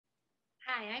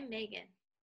Hi, I'm Megan,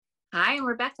 Hi, I'm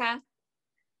Rebecca.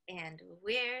 and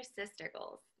we're Sister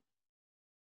Goals.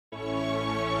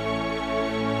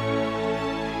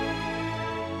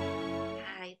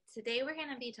 Hi, today we're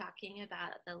going to be talking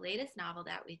about the latest novel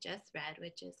that we just read,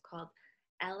 which is called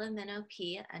Minnow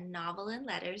Pea, a novel in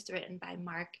letters written by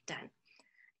Mark Dunn.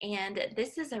 And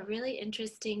this is a really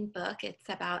interesting book. It's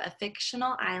about a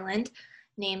fictional island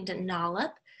named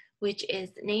Nollop, which is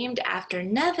named after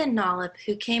Nevin Nollop,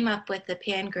 who came up with the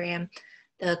pangram,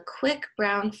 "The quick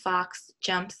brown fox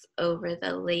jumps over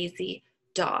the lazy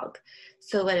dog."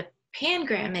 So what a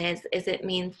pangram is it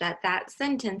means that that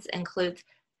sentence includes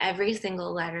every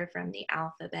single letter from the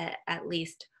alphabet at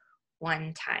least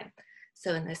one time.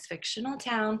 So in this fictional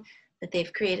town that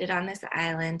they've created on this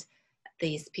island,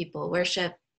 these people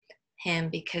worship him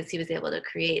because he was able to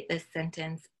create this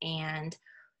sentence, and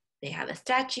they have a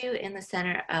statue in the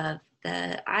center of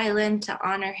the island to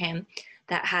honor him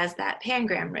that has that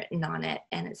pangram written on it,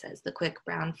 and it says, "The quick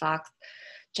brown fox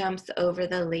jumps over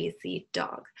the lazy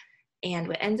dog." And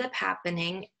what ends up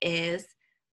happening is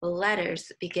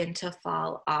letters begin to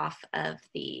fall off of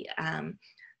the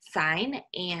sign,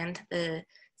 and the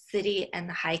city and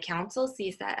the high council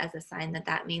sees that as a sign that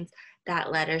that means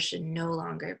that letter should no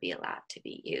longer be allowed to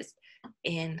be used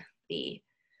in the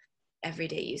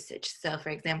everyday usage. So for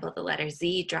example, the letter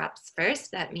Z drops first.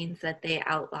 That means that they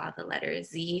outlaw the letter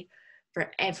Z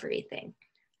for everything.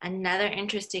 Another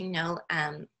interesting note,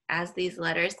 as these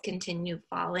letters continue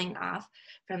falling off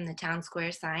from the town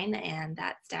square sign and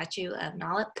that statue of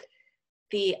Nollop,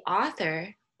 the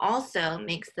author also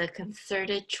makes the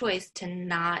concerted choice to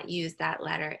not use that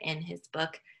letter in his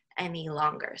book any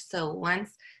longer. So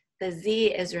once the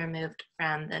Z is removed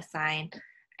from the sign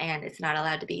and it's not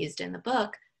allowed to be used in the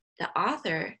book, the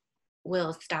author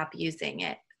will stop using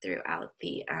it throughout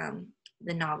the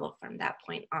novel from that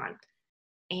point on.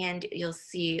 And you'll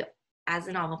see as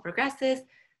the novel progresses,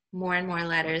 more and more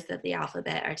letters of the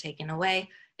alphabet are taken away.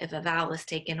 If a vowel is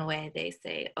taken away, they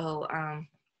say,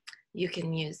 you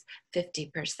can use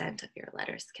 50% of your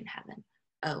letters can have an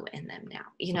O in them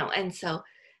now, and so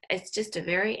it's just a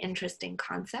very interesting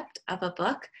concept of a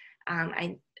book.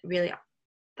 I really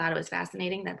thought it was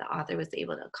fascinating that the author was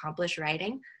able to accomplish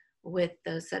writing with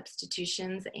those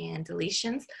substitutions and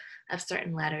deletions of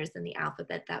certain letters in the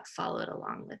alphabet that followed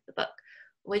along with the book.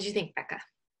 What did you think, Becca?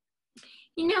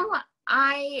 You know,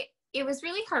 it was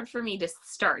really hard for me to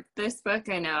start this book.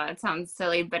 I know it sounds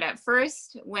silly, but at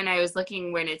first when I was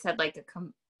looking when it said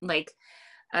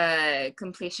a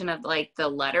completion of like the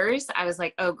letters, I was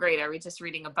like, oh great, are we just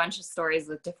reading a bunch of stories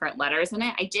with different letters in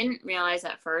it? I didn't realize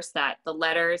at first that the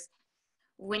letters,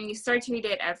 when you start to read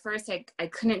it at first, I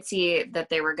couldn't see that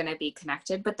they were going to be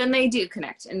connected, but then they do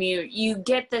connect, and you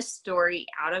get the story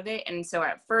out of it. And so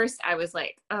at first I was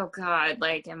like, oh God,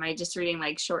 like, am I just reading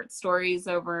like short stories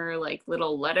over like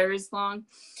little letters long?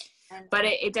 But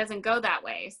it doesn't go that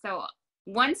way. So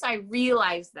once I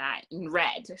realized that and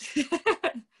read,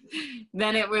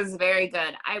 then it was very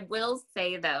good. I will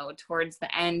say though, towards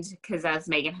the end, because as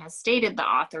Megan has stated, the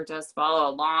author does follow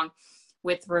along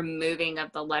with removing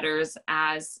of the letters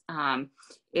as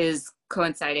is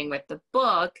coinciding with the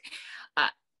book.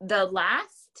 The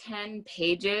last 10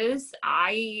 pages,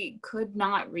 I could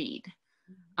not read.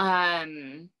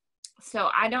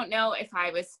 So I don't know if I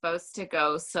was supposed to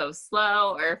go so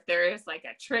slow or if there is like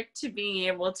a trick to being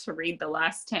able to read the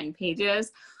last 10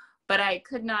 pages, but I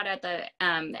could not at the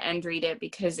end read it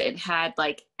because it had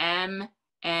like M,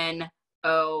 N,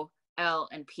 O, L,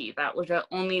 and P. That were the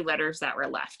only letters that were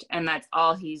left, and that's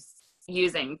all he's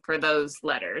using for those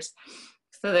letters.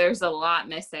 So there's a lot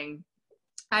missing.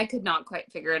 I could not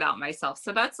quite figure it out myself.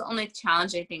 So that's the only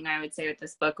challenging thing I would say with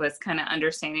this book, was kind of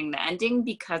understanding the ending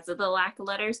because of the lack of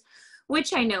letters,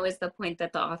 which I know is the point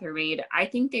that the author made. I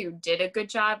think they did a good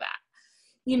job.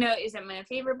 Is it my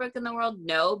favorite book in the world?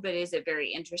 No, but is it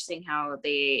very interesting how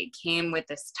they came with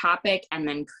this topic and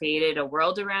then created a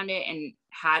world around it and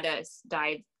had us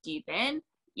dive deep in?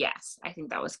 Yes, I think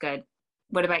that was good.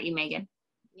 What about you, Megan?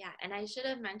 Yeah, and I should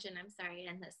have mentioned, I'm sorry,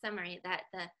 in the summary that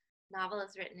the novel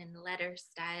is written in letter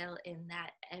style, in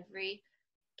that every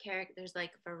character, there's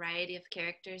like a variety of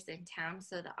characters in town,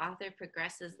 so the author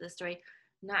progresses the story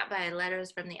not by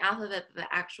letters from the alphabet, but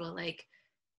actual like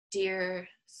dear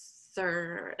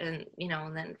sir, and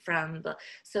and then from the,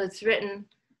 so it's written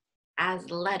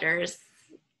as letters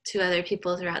to other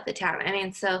people throughout the town. I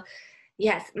mean, so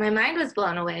yes, my mind was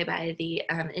blown away by the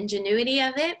ingenuity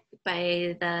of it,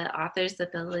 by the author's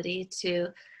ability to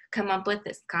come up with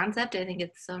this concept. I think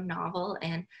it's so novel,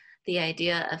 and the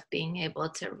idea of being able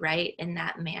to write in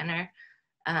that manner,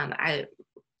 I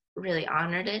really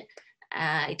honored it.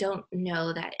 I don't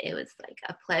know that it was like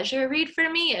a pleasure read for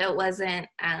me. It wasn't,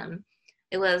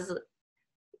 it was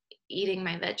eating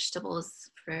my vegetables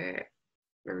for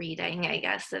reading, I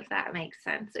guess, if that makes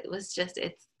sense. It was just,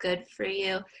 it's good for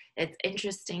you. It's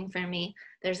interesting for me.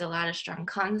 There's a lot of strong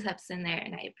concepts in there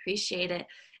and I appreciate it.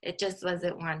 It just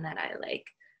wasn't one that I like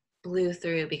blew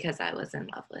through because I was in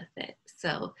love with it.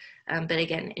 So, but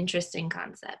again, interesting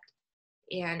concept.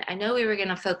 And I know we were going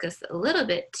to focus a little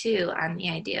bit too on the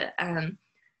idea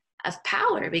of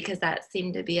power because that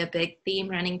seemed to be a big theme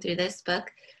running through this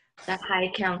book. The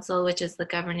High Council, which is the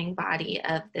governing body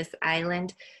of this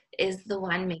island, is the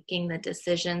one making the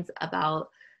decisions about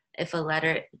if a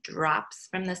letter drops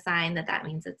from the sign, that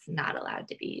means it's not allowed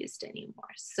to be used anymore.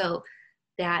 So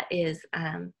that is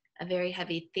a very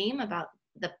heavy theme about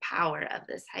the power of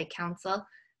this High Council,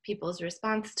 people's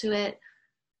response to it,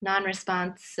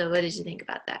 non-response. So what did you think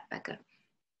about that, Becca?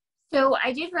 So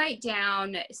I did write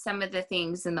down some of the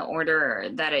things in the order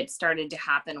that it started to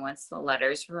happen once the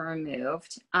letters were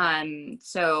removed.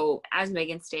 So as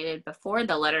Meaghan stated before,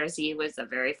 the letter Z was the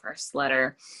very first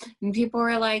letter. And people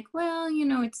were like, well,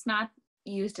 it's not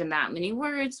used in that many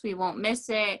words. We won't miss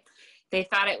it. They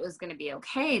thought it was going to be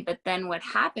okay. But then what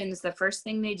happens, the first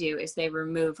thing they do is they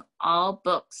remove all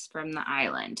books from the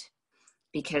island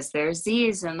because there's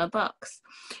Z's in the books.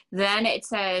 Then it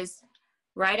says,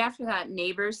 right after that,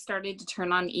 neighbors started to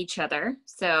turn on each other.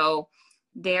 So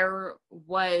there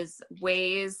was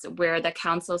ways where the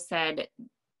council said,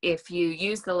 if you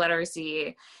use the letter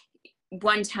Z,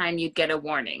 one time you'd get a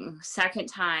warning. Second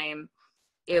time,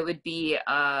 it would be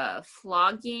a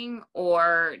flogging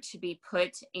or to be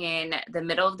put in the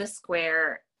middle of the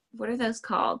square. What are those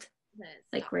called?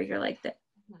 Like where you're like the,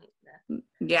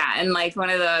 yeah, and like one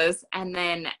of those. And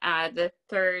then the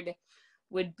third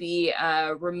would be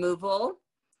removal.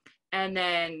 And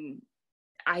then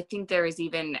I think there is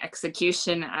even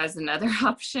execution as another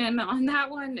option on that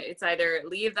one. It's either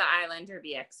leave the island or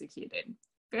be executed.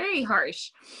 Very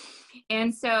harsh.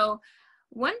 And so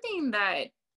one thing that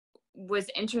was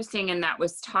interesting and that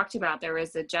was talked about, there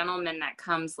was a gentleman that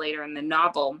comes later in the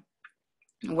novel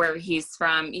where he's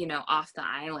from, off the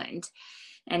island.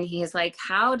 And he's like,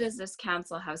 how does this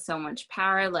council have so much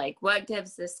power? Like, what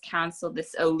gives this council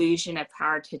this illusion of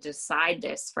power to decide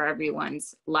this for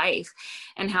everyone's life?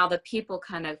 And how the people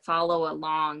kind of follow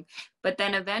along. But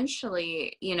then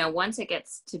eventually, once it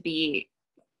gets to be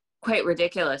quite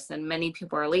ridiculous and many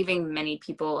people are leaving, many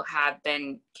people have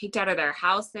been kicked out of their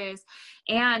houses.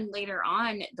 And later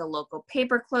on, the local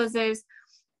paper closes.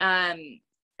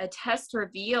 A test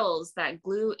reveals that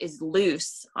glue is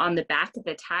loose on the back of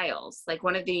the tiles. Like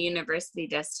one of the university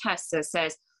does tests that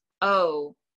says,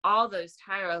 oh, all those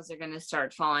tiles are going to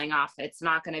start falling off. It's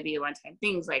not going to be a one-time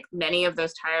thing. Like many of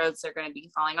those tiles are going to be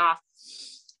falling off.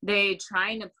 They try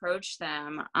and approach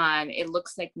them. It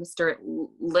looks like Mr.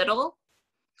 Little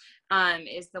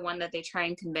is the one that they try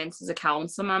and convince as a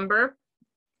council member.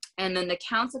 And then the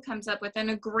council comes up with an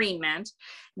agreement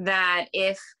that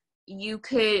if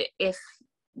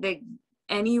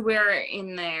anywhere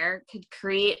in there could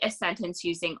create a sentence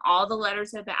using all the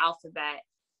letters of the alphabet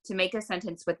to make a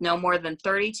sentence with no more than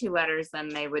 32 letters, then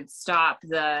they would stop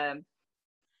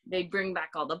they'd bring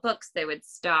back all the books, they would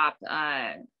stop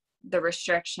the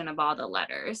restriction of all the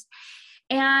letters.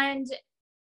 And,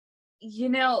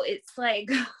 it's like,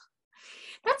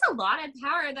 that's a lot of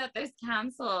power that this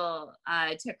council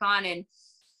took on. And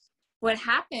what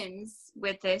happens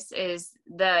with this is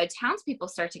the townspeople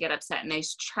start to get upset and they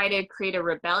try to create a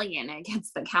rebellion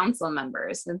against the council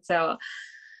members. And so,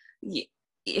 yeah,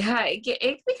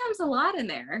 it becomes a lot in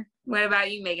there. What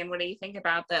about you, Meaghan? What do you think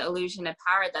about the illusion of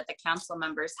power that the council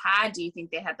members had? Do you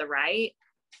think they had the right?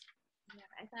 Yeah,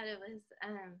 I thought it was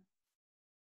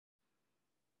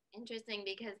interesting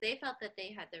because they felt that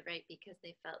they had the right because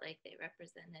they felt like they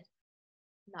represented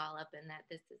Nollop and that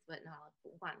this is what Nollop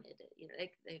wanted.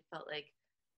 Like they felt like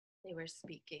they were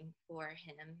speaking for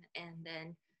him. And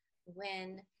then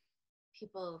when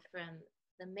people from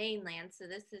the mainland, so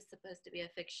this is supposed to be a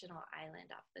fictional island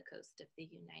off the coast of the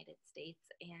United States,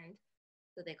 and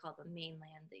so they call the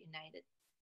mainland the United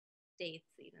States,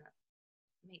 even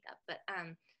make up. But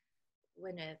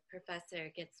when a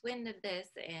professor gets wind of this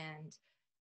and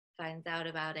finds out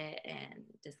about it and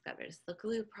discovers the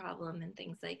glue problem and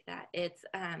things like that, it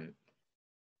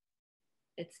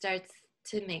starts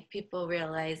to make people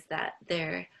realize that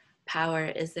their power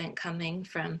isn't coming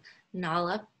from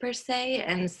Nala per se,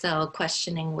 and so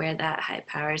questioning where that high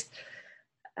power's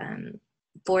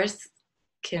force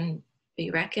can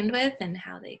be reckoned with and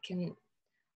how they can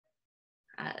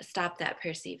stop that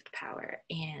perceived power.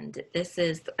 And this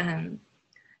is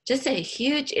just a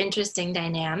huge interesting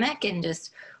dynamic and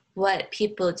just what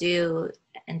people do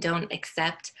and don't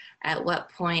accept at what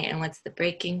point and what's the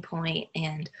breaking point,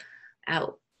 and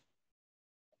out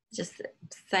just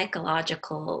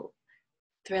psychological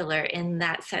thriller in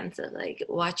that sense of like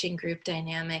watching group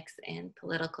dynamics and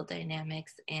political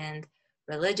dynamics and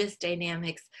religious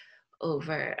dynamics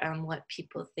over what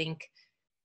people think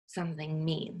something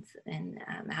means, and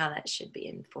how that should be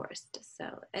enforced.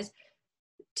 So as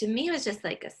to me, it was just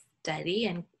like a study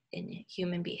in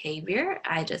human behavior.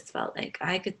 I just felt like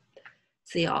I could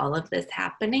see all of this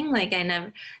happening. Like I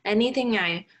never, anything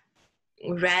I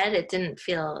read, it didn't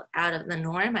feel out of the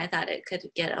norm. I thought it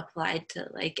could get applied to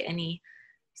like any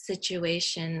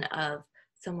situation of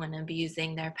someone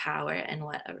abusing their power and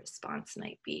what a response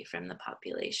might be from the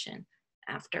population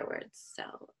afterwards. So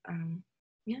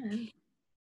yeah.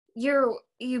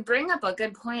 You bring up a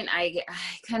good point. I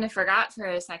kind of forgot for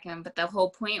a second, but the whole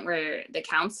point where the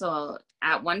council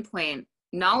at one point,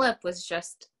 Nollop was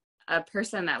just a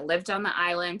person that lived on the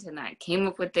island and that came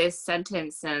up with this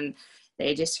sentence, and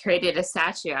they just created a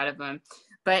statue out of him.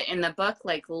 But in the book,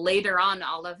 like later on,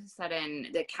 all of a sudden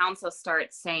the council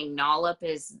starts saying Nollop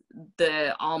is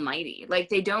the Almighty. Like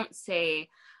they don't say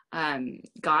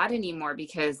God anymore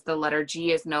because the letter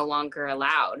G is no longer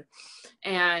allowed,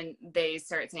 and they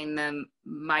start saying the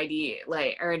mighty,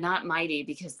 like, or not mighty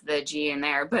because the G in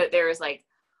there, but there's like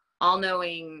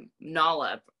all-knowing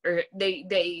Nollop, or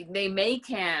they make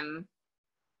him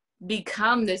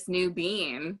become this new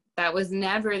being that was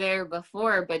never there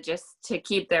before, but just to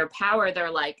keep their power,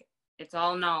 they're like, it's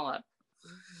all Nollop.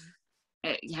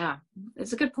 Yeah,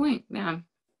 it's a good point. Yeah.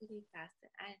 Pretty fast.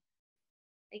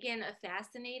 Again, a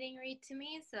fascinating read to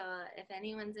me. So if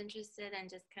anyone's interested in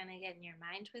just kind of getting your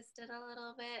mind twisted a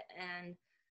little bit and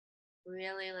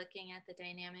really looking at the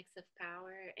dynamics of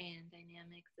power and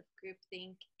dynamics of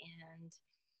groupthink and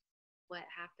what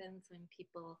happens when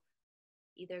people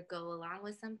either go along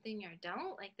with something or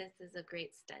don't, like this is a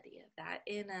great study of that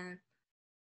in a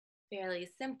fairly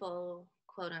simple,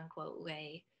 quote unquote,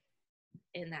 way,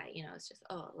 in that, you know, it's just,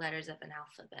 oh, letters of an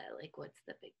alphabet, like what's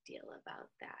the big deal about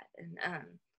that? And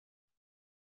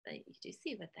but you do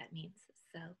see what that means.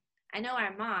 So I know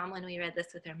our mom, when we read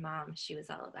this with her mom, she was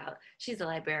all about, she's a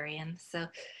librarian, so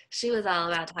she was all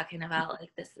about talking about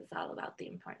like this is all about the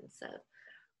importance of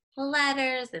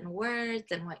letters and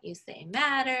words and what you say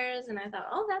matters. And I thought,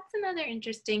 oh, that's another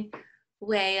interesting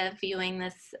way of viewing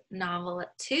this novel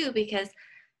too, because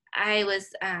I was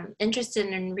interested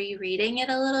in rereading it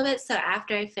a little bit. So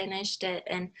after I finished it,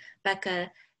 and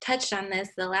Becca touched on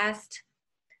this, the last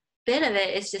bit of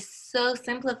it is just so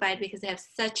simplified because they have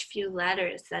such few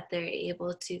letters that they're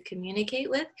able to communicate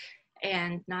with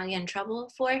and not get in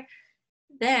trouble for.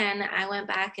 Then I went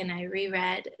back and I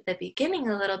reread the beginning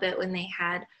a little bit when they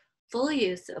had full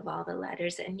use of all the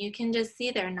letters, and you can just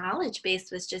see their knowledge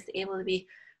base was just able to be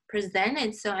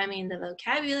presented. So I mean, the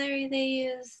vocabulary they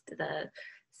used, the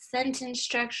sentence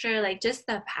structure, like just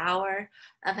the power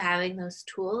of having those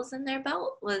tools in their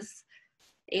belt was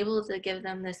able to give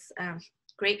them this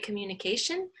great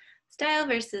communication style,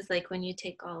 versus like when you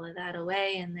take all of that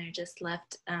away and they're just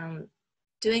left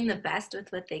doing the best with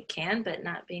what they can, but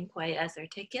not being quite as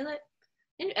articulate.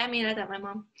 And, I mean, I thought my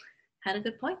mom had a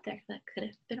good point there. That could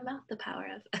have been about the power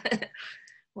of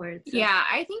words. So. Yeah,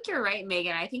 I think you're right,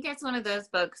 Megan. I think it's one of those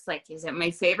books, like, is it my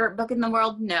favorite book in the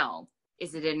world? No.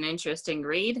 Is it an interesting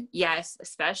read? Yes,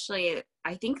 especially,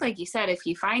 I think, like you said, if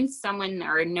you find someone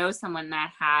or know someone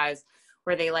that has,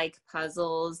 where they like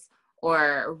puzzles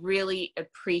or really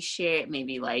appreciate,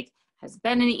 maybe like has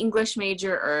been an English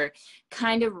major or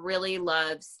kind of really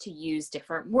loves to use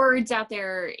different words out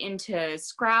there into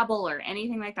Scrabble or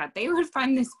anything like that, they would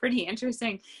find this pretty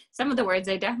interesting. Some of the words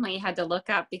I definitely had to look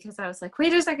up because I was like,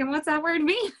 wait a second, what's that word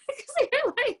mean? Because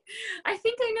you're like, I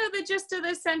think I know the gist of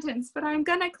this sentence, but I'm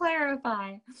gonna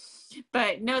clarify.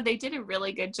 But no, they did a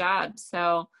really good job.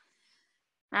 So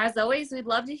as always, we'd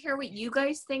love to hear what you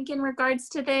guys think in regards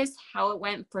to this, how it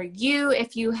went for you,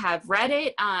 if you have read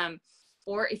it,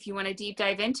 or if you want to deep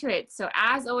dive into it. So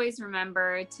as always,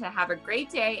 remember to have a great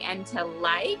day and to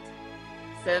like,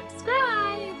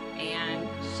 subscribe, and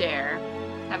share.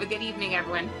 Have a good evening,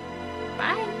 everyone.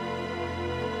 Bye.